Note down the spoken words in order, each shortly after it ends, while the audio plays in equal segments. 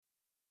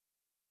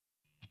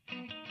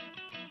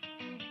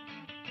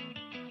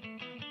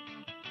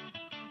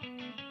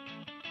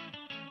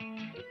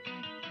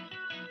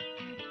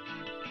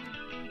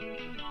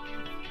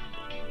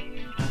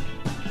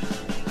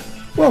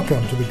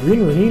Welcome to the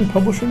Green Ronin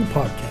Publishing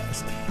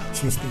Podcast.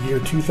 Since the year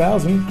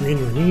 2000,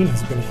 Green Ronin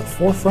has been at the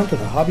forefront of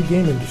the hobby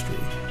game industry.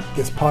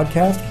 This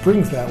podcast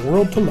brings that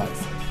world to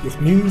life with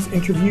news,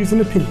 interviews,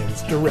 and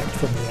opinions direct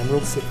from the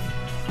Emerald City.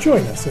 Join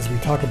us as we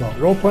talk about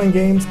role-playing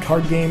games,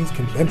 card games,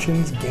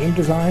 conventions, game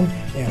design,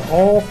 and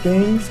all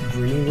things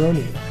Green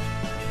Ronin.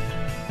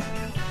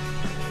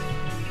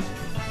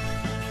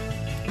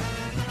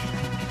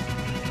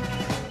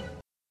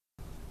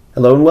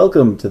 Hello and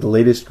welcome to the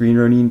latest Green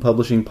Ronin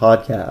Publishing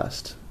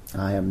Podcast.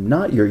 I am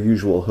not your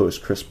usual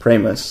host, Chris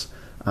Pramus.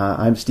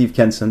 I'm Steve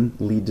Kenson,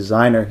 lead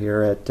designer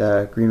here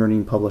at Green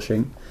Ronin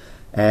Publishing.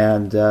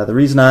 And the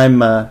reason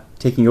I'm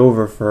taking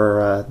over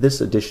for this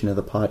edition of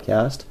the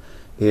podcast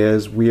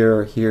is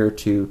we're here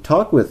to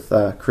talk with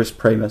Chris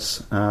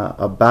Pramus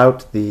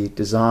about the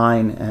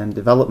design and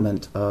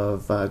development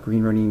of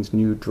Green Ronin's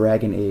new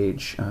Dragon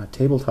Age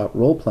tabletop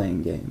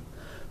role-playing game.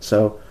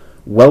 So,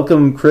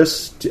 welcome,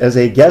 Chris, as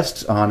a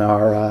guest on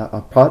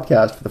our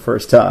podcast for the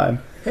first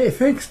time. Hey,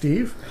 thanks,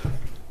 Steve.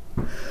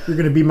 You're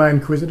going to be my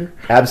inquisitor?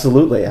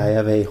 Absolutely. I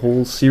have a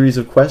whole series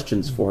of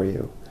questions for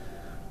you.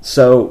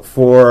 So,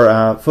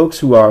 for folks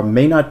who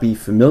may not be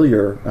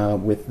familiar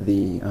with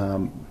the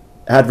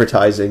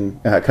advertising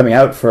coming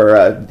out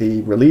for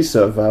the release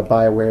of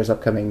BioWare's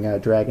upcoming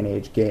Dragon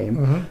Age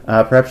game,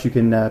 perhaps you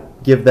can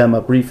give them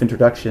a brief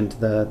introduction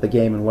to the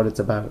game and what it's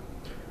about.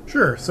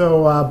 Sure.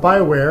 So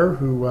BioWare,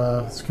 who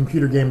as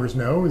computer gamers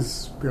know,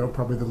 is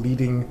probably the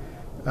leading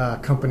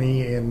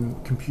company in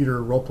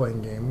computer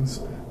role-playing games.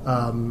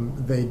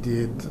 They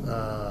did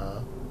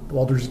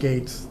Baldur's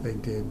Gate, they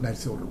did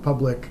Knights of the Old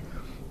Republic,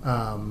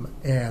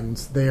 and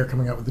they are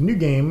coming out with a new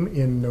game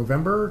in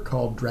November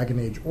called Dragon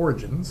Age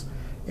Origins.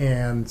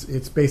 And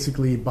it's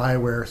basically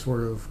BioWare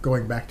sort of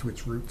going back to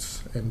its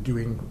roots and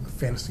doing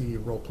fantasy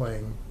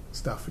role-playing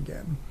stuff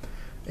again.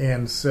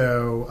 And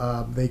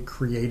so they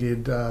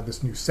created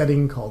this new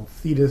setting called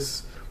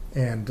Thetis,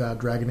 and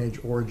Dragon Age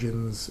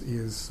Origins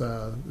is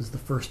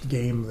the first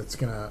game that's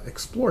going to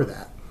explore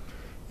that.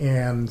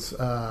 And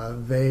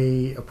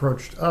they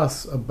approached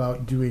us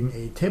about doing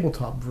a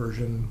tabletop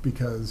version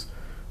because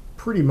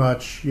pretty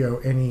much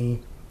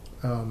any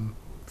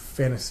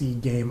fantasy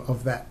game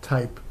of that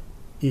type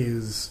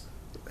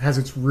has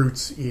its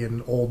roots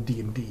in old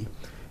D&D,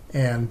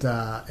 and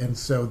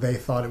so they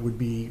thought it would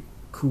be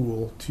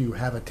cool to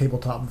have a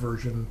tabletop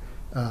version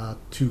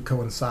to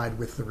coincide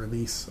with the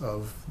release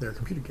of their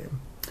computer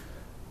game.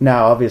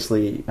 Now,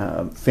 obviously,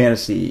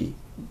 fantasy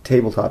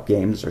tabletop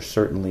games are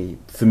certainly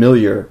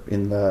familiar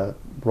in the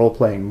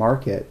role-playing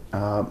market.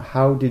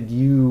 How did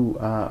you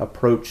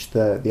approach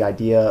the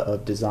idea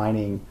of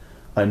designing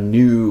a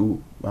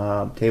new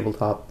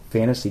tabletop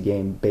fantasy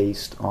game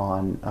based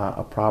on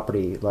a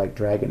property like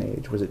Dragon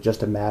Age? Was it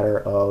just a matter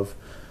of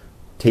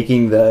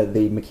taking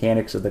the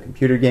mechanics of the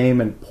computer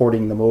game and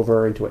porting them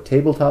over into a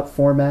tabletop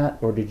format,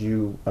 or did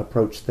you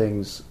approach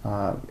things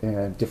in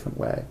a different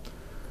way?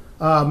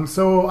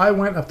 So I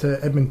went up to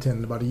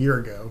Edmonton about a year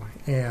ago,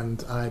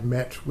 and I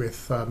met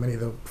with many of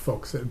the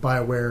folks at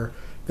BioWare.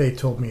 They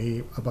told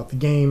me about the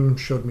game,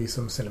 showed me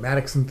some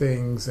cinematics and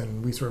things,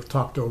 and we sort of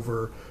talked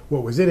over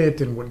what was in it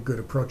and what good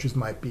approaches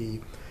might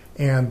be.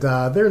 And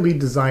their lead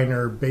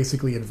designer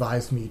basically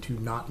advised me to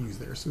not use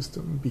their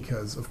system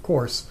because, of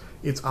course,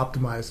 it's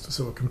optimized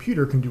so a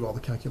computer can do all the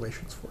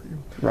calculations for you.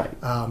 Right.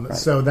 Right.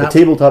 So that the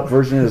tabletop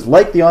version is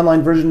like the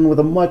online version with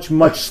a much,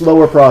 much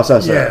slower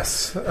processor.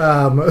 Yes.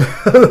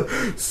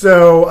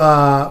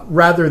 So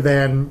rather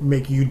than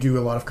make you do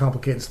a lot of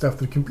complicated stuff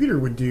the computer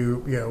would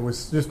do, it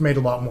was just made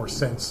a lot more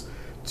sense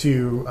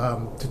to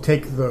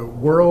take the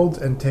world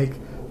and take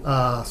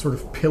sort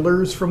of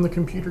pillars from the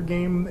computer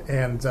game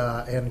and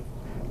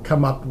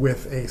come up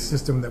with a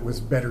system that was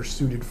better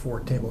suited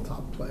for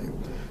tabletop play.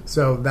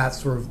 So that's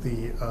sort of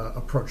the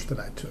approach that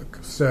I took.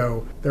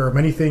 So there are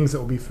many things that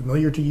will be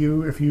familiar to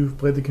you if you've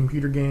played the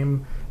computer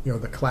game,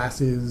 the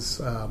classes,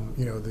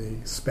 the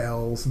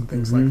spells and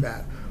things like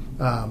that.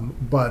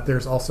 But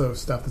there's also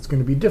stuff that's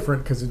going to be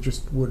different because it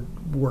just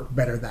would work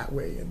better that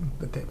way in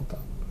the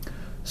tabletop.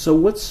 So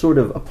what's sort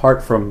of,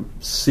 apart from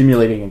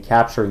simulating and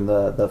capturing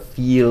the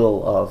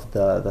feel of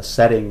the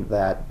setting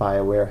that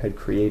BioWare had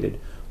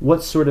created,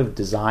 what sort of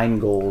design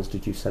goals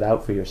did you set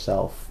out for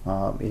yourself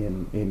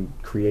in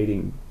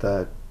creating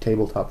the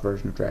tabletop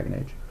version of Dragon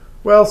Age?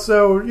 Well,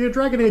 so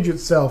Dragon Age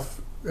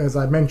itself, as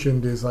I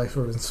mentioned, is like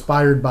sort of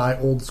inspired by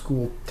old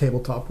school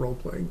tabletop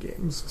role-playing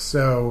games.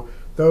 So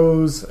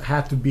those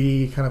had to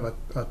be kind of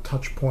a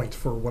touch point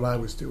for what I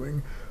was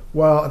doing.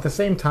 Well, at the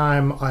same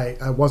time,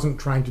 I wasn't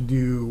trying to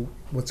do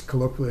what's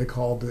colloquially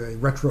called a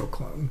retro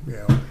clone.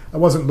 I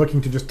wasn't looking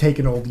to just take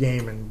an old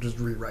game and just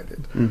rewrite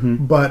it.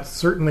 But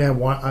certainly,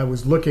 I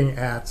was looking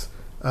at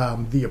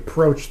the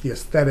approach, the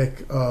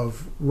aesthetic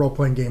of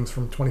role-playing games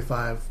from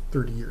 25,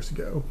 30 years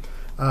ago.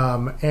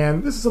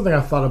 And this is something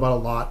I've thought about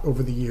a lot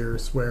over the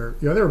years, where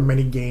there were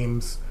many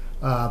games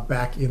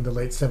back in the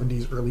late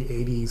 70s, early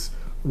 80s,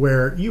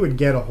 where you would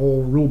get a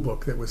whole rule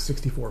book that was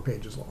 64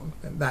 pages long,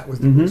 and that was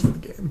the rules for the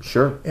game.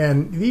 Sure.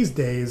 And these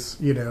days,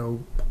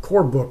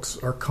 core books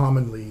are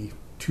commonly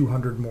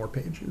 200 more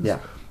pages. Yeah.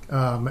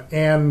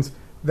 And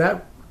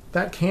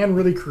that can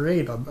really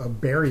create a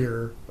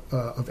barrier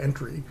of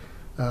entry.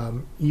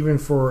 Even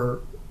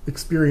for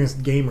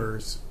experienced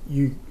gamers,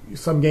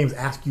 some games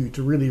ask you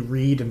to really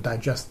read and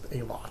digest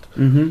a lot.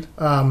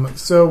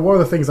 So one of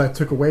the things I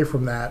took away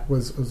from that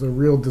was a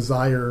real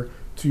desire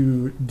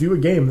to do a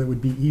game that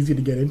would be easy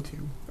to get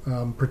into,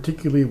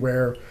 particularly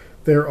where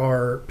there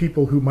are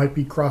people who might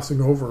be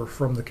crossing over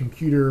from the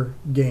computer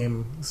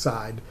game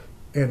side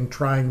and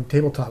trying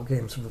tabletop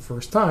games for the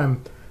first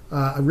time.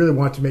 I really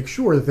wanted to make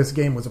sure that this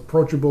game was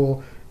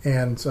approachable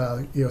and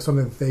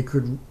something that they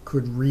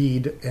could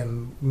read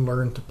and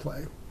learn to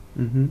play.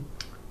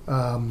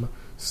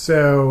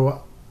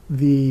 So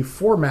the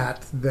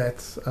format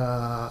that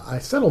I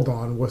settled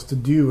on was to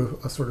do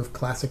a sort of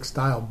classic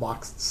style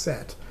boxed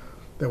set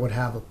that would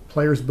have a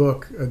player's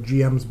book, a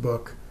GM's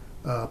book,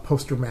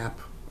 poster map,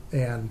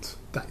 and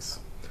dice.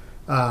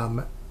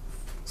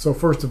 So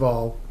first of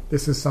all,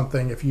 this is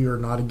something, if you're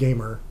not a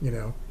gamer,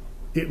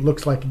 it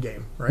looks like a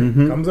game, right?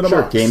 It comes in a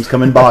box. Games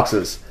come in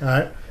boxes. All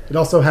right. It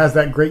also has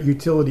that great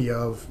utility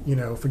of,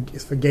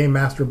 if a game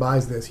master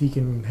buys this, he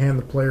can hand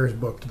the player's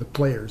book to the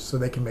players so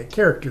they can make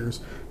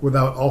characters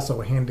without also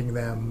handing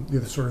them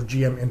the sort of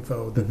GM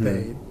info that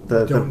they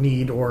don't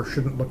need or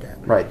shouldn't look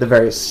at. Right, the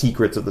various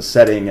secrets of the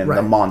setting and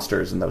the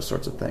monsters and those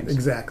sorts of things.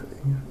 Exactly.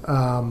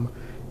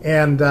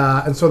 And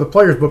so the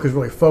player's book is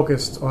really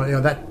focused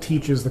on, that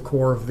teaches the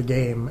core of the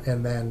game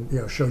and then,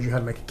 shows you how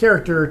to make a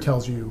character,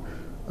 tells you,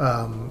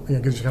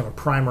 gives you kind of a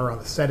primer on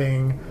the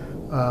setting,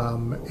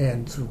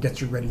 and sort of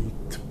gets you ready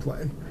to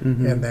play.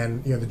 And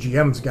then, the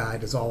GM's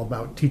guide is all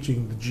about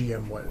teaching the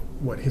GM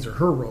what his or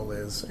her role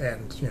is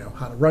and,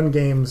 how to run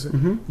games. It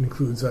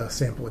includes a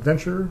sample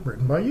adventure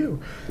written by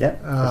you. Yeah,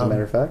 as a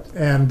matter of fact.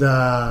 And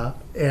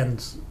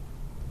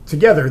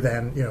together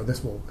then,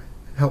 this will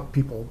help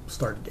people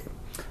start a game.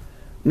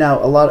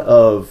 Now, a lot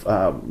of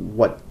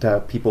what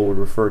people would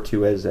refer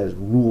to as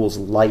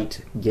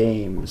rules-light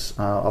games,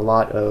 a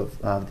lot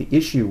of the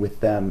issue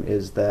with them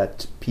is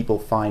that people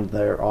find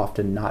they're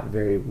often not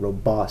very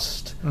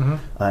robust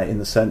in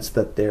the sense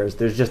that there's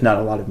just not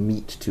a lot of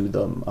meat to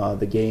them.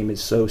 The game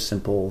is so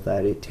simple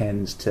that it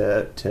tends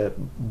to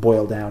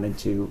boil down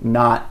into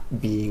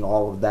not being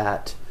all of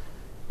that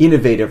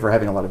innovative or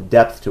having a lot of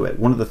depth to it.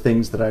 One of the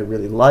things that I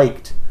really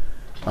liked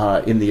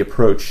in the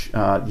approach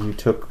you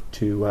took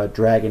to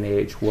Dragon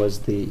Age was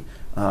the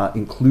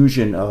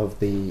inclusion of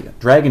the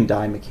Dragon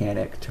Die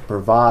mechanic to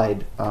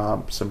provide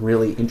some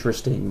really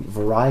interesting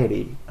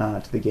variety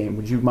to the game.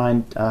 Would you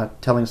mind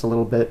telling us a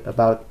little bit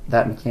about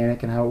that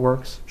mechanic and how it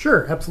works?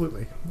 Sure,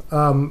 absolutely.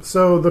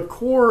 So the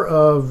core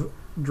of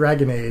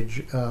Dragon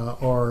Age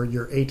are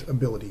your 8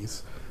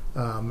 abilities.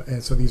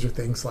 And so these are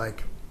things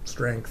like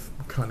strength,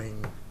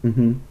 cunning,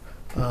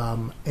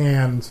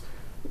 and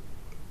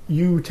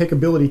you take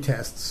ability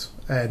tests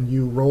and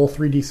you roll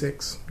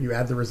 3d6, you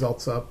add the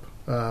results up,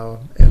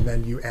 and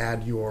then you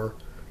add your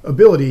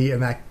ability,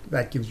 and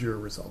that gives you a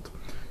result.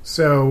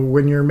 So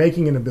when you're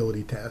making an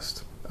ability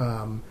test,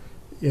 and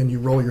you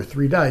roll your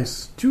 3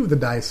 dice, 2 of the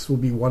dice will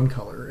be one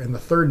color, and the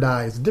third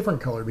die is a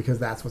different color because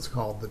that's what's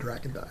called the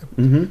Dragon Die.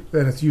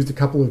 Then it's used a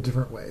couple of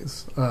different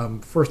ways.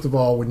 First of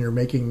all, when you're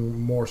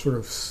making more sort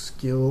of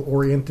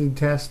skill-oriented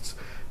tests,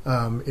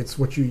 it's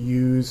what you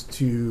use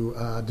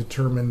to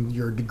determine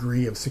your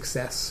degree of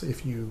success.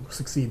 If you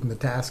succeed in the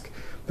task,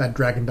 that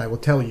Dragon Die will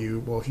tell you,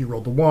 well, if you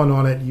rolled a 1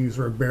 on it, you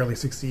sort of barely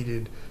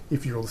succeeded.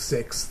 If you rolled a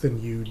 6,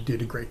 then you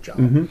did a great job.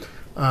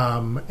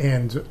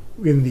 And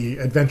in the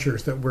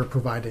adventures that we're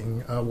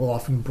providing, we'll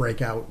often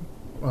break out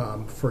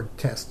for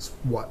tests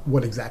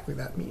what exactly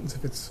that means,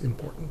 if it's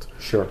important.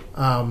 Sure.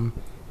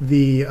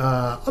 The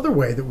other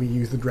way that we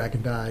use the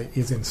Dragon Die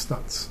is in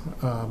stunts.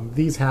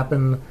 These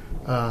happen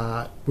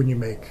when you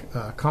make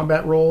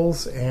combat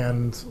rolls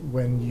and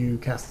when you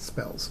cast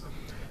spells.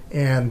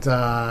 And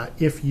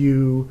if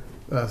you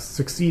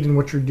succeed in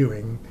what you're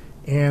doing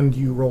and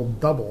you roll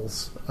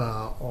doubles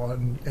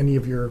on any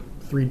of your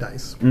 3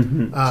 dice. So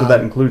that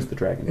includes the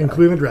Dragon Die.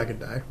 Including the Dragon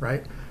Die,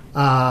 right?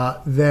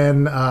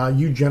 Then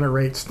you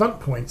generate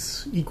stunt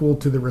points equal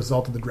to the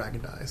result of the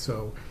Dragon Die.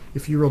 So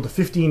if you rolled a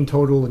 15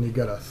 total and you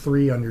got a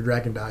 3 on your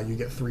Dragon Die, you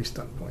get 3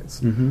 stunt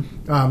points.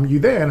 You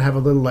then have a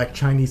little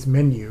Chinese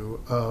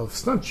menu of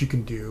stunts you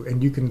can do,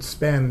 and you can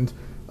spend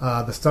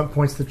the stunt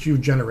points that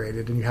you've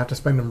generated, and you have to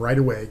spend them right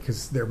away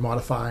because they're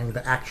modifying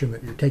the action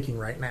that you're taking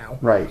right now.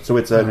 Right, so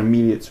it's an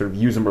immediate sort of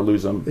use them or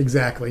lose them.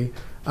 Exactly.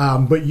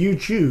 But you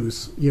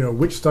choose,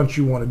 which stunts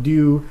you want to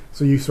do,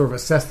 so you sort of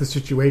assess the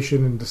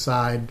situation and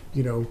decide,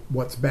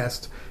 what's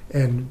best,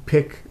 and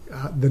pick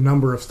the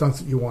number of stunts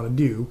that you want to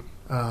do.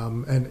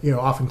 And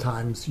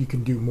oftentimes you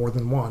can do more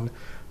than one,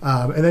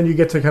 and then you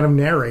get to kind of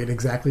narrate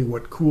exactly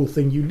what cool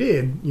thing you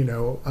did,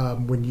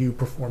 when you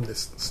perform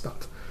this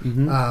stunt.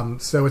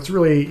 So it's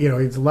really,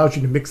 it allows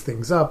you to mix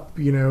things up.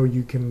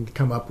 You can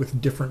come up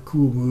with different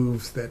cool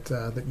moves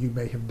that you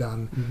may have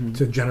done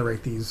to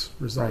generate these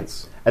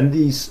results. Right. And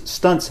these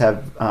stunts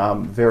have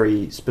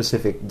very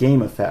specific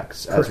game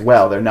effects Correct. as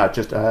well. They're not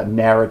just a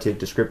narrative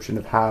description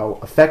of how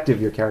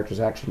effective your character's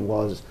action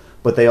was,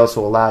 but they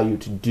also allow you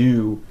to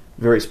do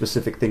very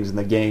specific things in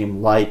the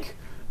game, like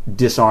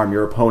disarm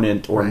your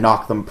opponent or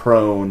knock them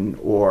prone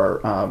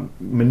or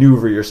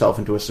maneuver yourself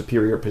into a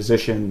superior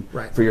position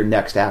for your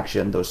next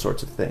action, those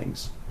sorts of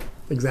things.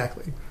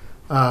 Exactly.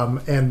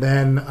 And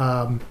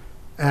then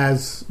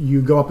as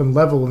you go up in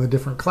level in the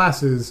different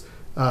classes,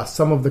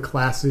 some of the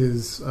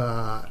classes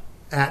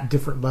at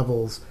different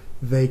levels,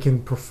 they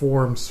can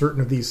perform certain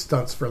of these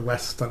stunts for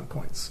less stunt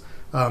points.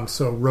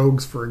 So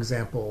rogues, for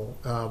example,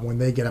 when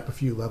they get up a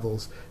few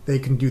levels, they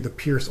can do the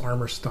pierce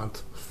armor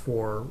stunt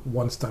for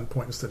 1 stunt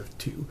point instead of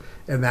 2,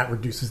 and that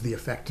reduces the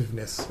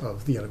effectiveness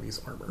of the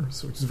enemy's armor.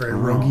 So it's a very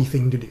roguey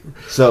thing to do.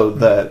 So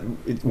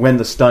when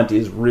the stunt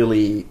is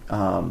really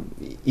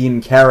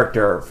in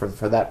character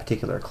for that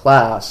particular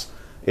class,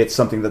 it's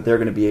something that they're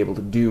going to be able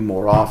to do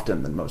more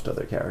often than most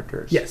other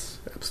characters. Yes,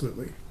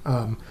 absolutely.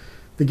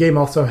 The game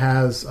also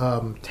has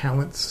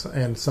talents,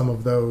 and some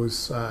of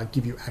those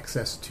give you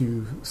access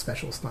to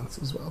special stunts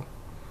as well.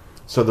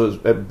 So those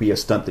would be a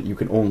stunt that you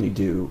can only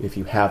do if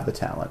you have the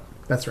talent.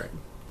 That's right.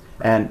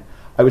 And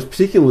I was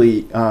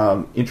particularly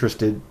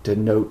interested to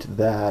note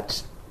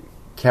that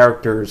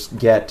characters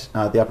get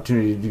the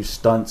opportunity to do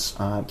stunts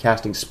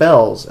casting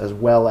spells as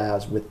well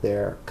as with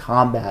their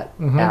combat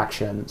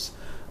actions,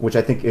 which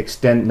I think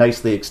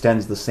nicely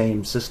extends the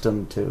same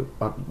system to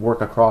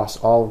work across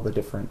all of the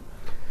different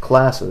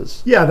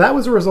classes. Yeah, that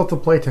was a result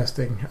of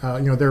playtesting.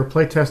 There were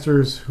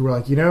playtesters who were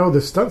like,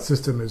 the stunt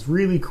system is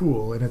really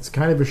cool, and it's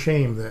kind of a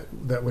shame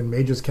that when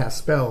mages cast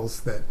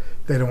spells that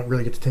they don't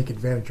really get to take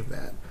advantage of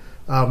that.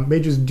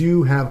 Mages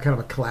do have kind of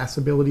a class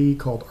ability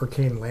called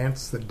Arcane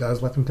Lance that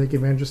does let them take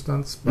advantage of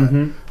stunts, but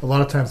a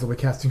lot of times they'll be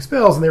casting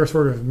spells, and they were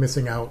sort of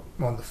missing out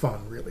on the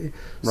fun, really.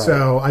 Right.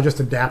 So I just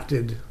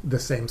adapted the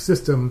same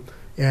system.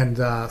 And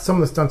some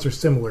of the stunts are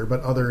similar,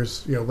 but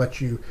others, let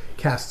you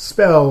cast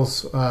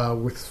spells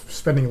with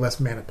spending less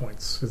mana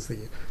points, because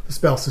the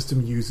spell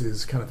system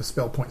uses kind of a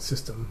spell point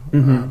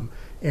system.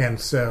 And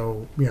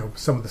so,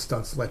 some of the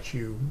stunts let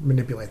you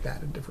manipulate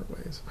that in different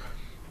ways.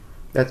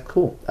 That's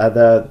cool.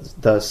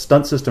 The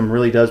stunt system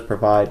really does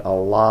provide a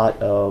lot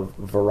of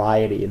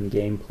variety in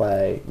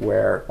gameplay,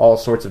 where all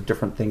sorts of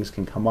different things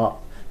can come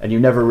up, and you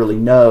never really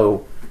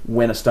know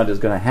when a stunt is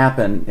going to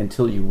happen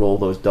until you roll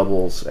those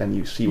doubles and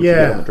you see what you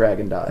get on the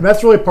dragon die. And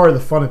that's really part of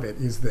the fun of it,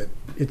 is that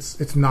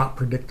it's not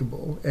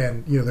predictable.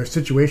 And, there's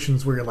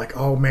situations where you're like,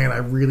 oh man, I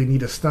really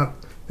need a stunt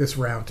this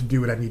round to do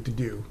what I need to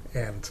do.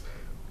 And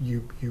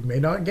you may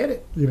not get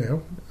it,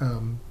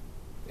 And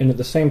at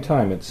the same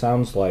time, it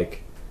sounds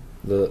like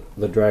the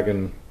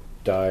dragon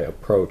die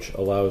approach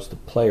allows the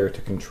player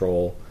to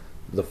control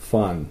the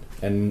fun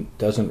and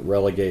doesn't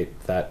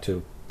relegate that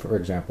to, for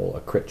example, a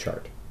crit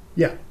chart.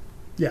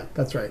 Yeah,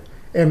 that's right.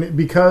 And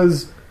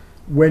because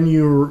when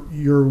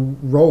you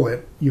roll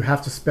it, you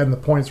have to spend the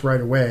points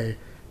right away,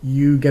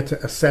 you get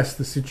to assess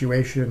the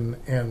situation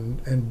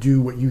and do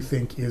what you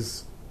think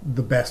is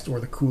the best or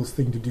the coolest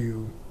thing to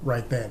do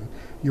right then.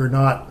 You're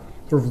not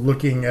sort of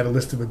looking at a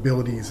list of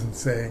abilities and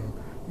saying,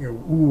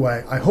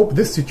 I hope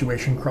this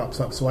situation crops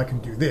up so I can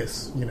do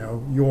this.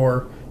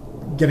 You're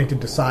getting to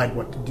decide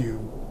what to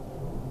do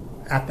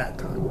at that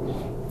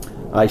time.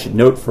 I should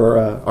note for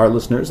our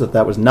listeners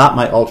that was not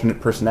my alternate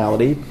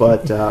personality,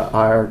 but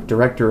our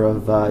director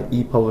of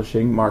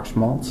e-publishing, Mark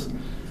Schmaltz.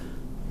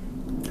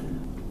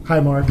 Hi,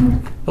 Mark.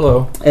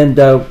 Hello. And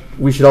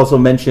we should also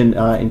mention,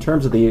 in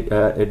terms of the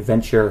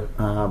adventure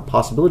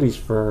possibilities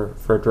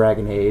for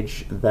Dragon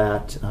Age,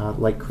 that,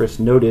 like Chris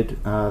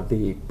noted,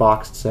 the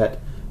boxed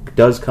set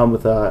does come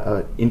with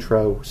a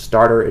intro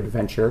starter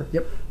adventure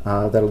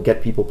that'll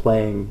get people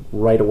playing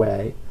right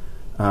away.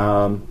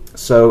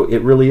 So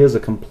it really is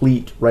a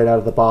complete, right out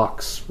of the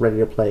box, ready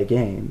to play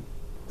game.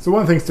 So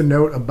one of the things to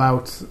note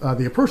about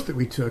the approach that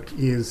we took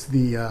is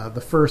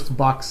the first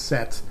box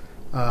set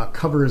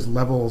covers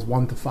levels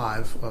 1 to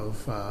 5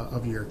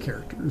 of your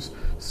characters.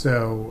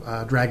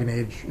 So Dragon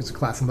Age is a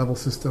class and level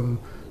system,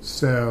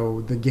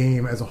 so the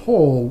game as a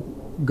whole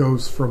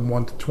goes from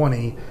 1 to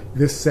 20.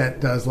 This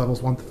set does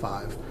levels 1 to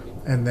 5.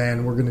 And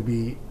then we're going to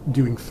be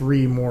doing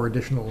 3 more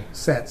additional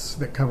sets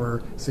that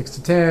cover 6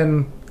 to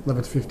 10,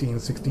 11 to 15,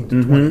 16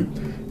 to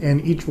 20.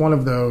 And each one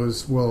of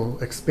those will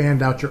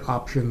expand out your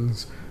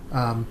options,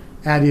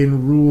 add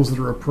in rules that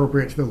are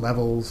appropriate to the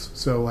levels.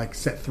 So like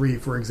set 3,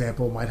 for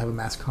example, might have a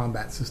mass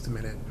combat system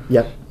in it.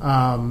 Yep.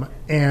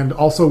 And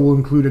also will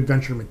include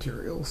adventure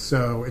materials.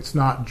 So it's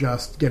not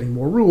just getting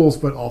more rules,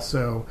 but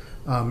also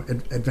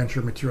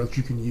adventure materials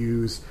you can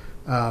use,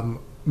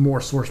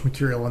 more source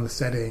material on the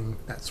setting,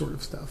 that sort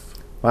of stuff.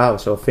 Wow,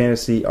 so a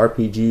fantasy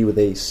RPG with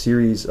a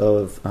series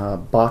of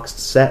boxed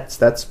sets.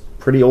 That's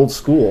pretty old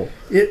school.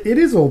 It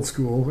is old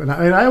school, and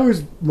I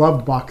always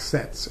loved box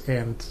sets,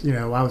 and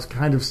I was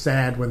kind of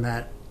sad when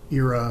that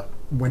era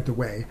went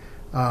away.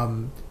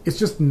 It's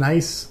just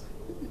nice,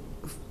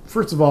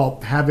 first of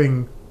all,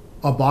 having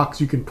a box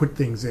you can put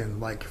things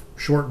in, like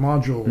short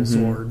modules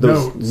or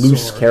those notes,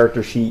 loose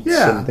character sheets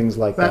and things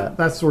like that.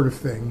 That sort of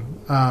thing.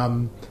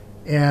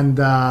 And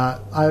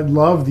I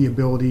love the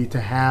ability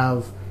to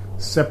have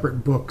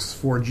separate books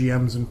for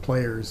GMs and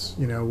players.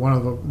 One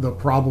of the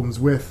problems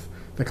with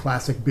the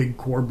classic big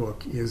core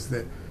book is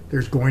that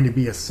there's going to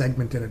be a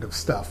segment in it of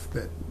stuff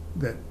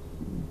that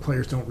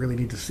players don't really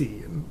need to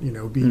see, and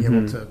being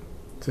able to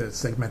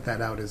segment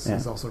that out is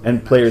also really and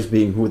nice. Players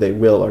being who they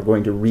will are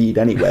going to read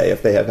anyway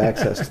if they have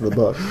access to the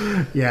book.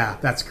 Yeah,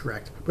 that's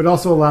correct. But it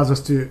also allows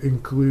us to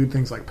include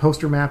things like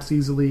poster maps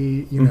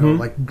easily.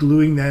 Like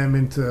gluing them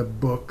into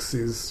books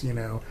is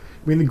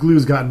the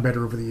glue's gotten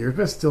better over the years,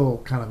 but it's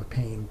still kind of a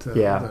pain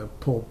to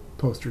pull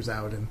posters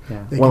out, and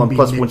they can be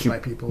plus nicked by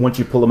people. once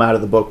you pull them out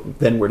of the book,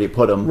 then where do you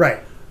put them?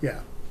 Right. Yeah.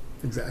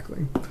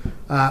 Exactly.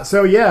 I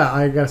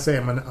gotta say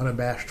I'm an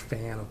unabashed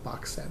fan of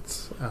box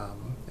sets,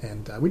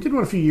 and we did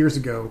one a few years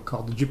ago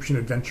called Egyptian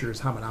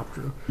Adventures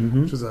Hamunaptru,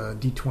 which was a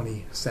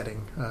D20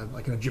 setting,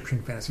 like an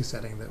Egyptian fantasy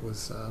setting that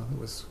was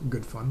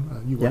good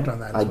fun. You worked on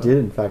that as well. I did.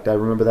 In fact, I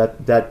remember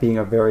that being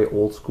a very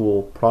old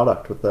school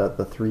product with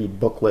the 3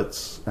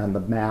 booklets and the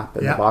map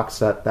and the box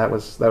set. That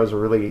was a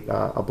really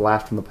a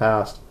blast from the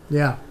past.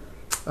 Yeah.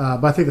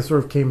 But I think that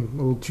sort of came a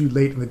little too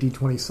late in the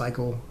D20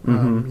 cycle,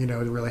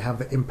 to really have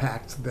the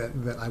impact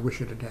that I wish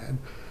it had had.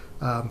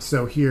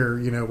 So here,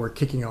 we're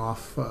kicking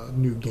off a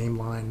new game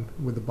line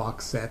with the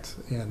box set.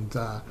 And,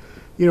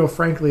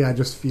 frankly, I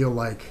just feel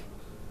like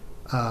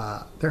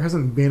there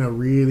hasn't been a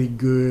really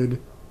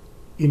good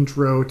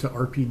intro to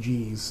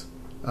RPGs,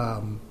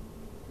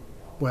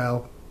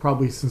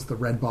 probably since the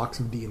red box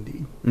of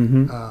D&D.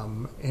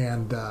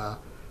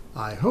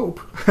 I hope,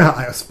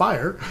 I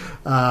aspire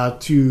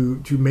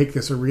to make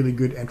this a really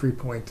good entry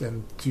point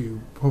and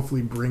to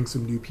hopefully bring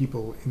some new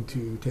people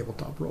into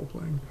tabletop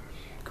role-playing.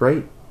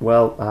 Great.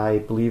 Well, I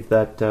believe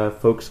that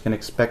folks can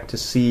expect to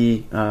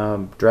see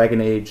Dragon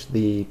Age,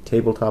 the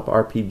tabletop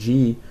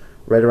RPG,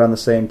 right around the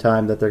same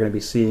time that they're going to be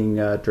seeing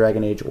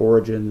Dragon Age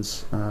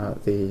Origins,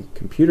 the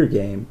computer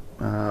game.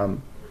 We're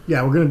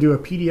going to do a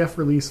PDF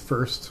release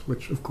first,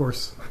 which, of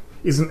course,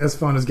 isn't as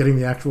fun as getting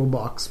the actual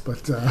box,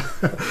 but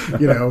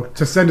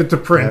to send it to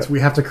print, we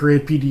have to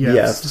create PDFs.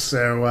 Yes.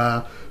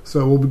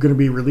 So we're going to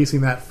be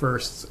releasing that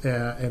first,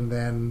 and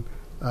then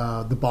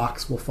the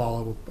box will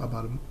follow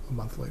about a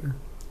month later.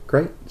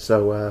 Great.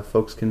 So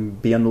folks can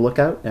be on the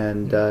lookout,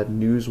 and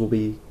news will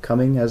be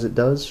coming as it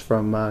does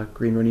from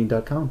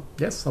greenronin.com.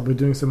 Yes, I'll be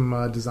doing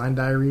some design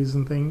diaries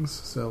and things,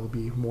 so there'll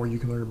be more you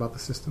can learn about the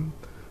system,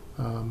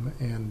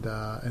 and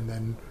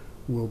then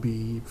we'll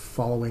be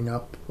following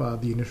up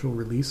the initial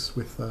release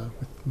with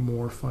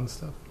more fun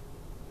stuff.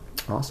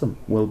 Awesome.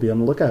 We'll be on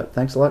the lookout.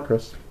 Thanks a lot,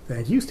 Chris.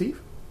 Thank you,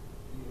 Steve.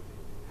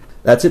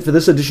 That's it for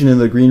this edition of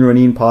the Green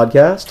Ronin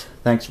podcast.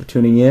 Thanks for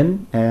tuning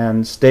in,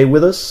 and stay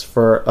with us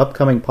for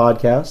upcoming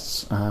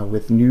podcasts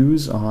with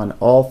news on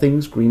all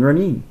things Green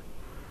Ronin.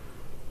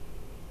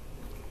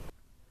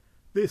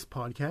 This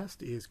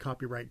podcast is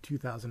copyright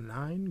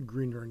 2009,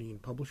 Green Ronin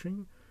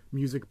Publishing.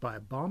 Music by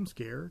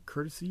Bombscare,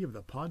 courtesy of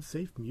the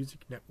PodSafe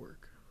Music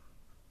Network.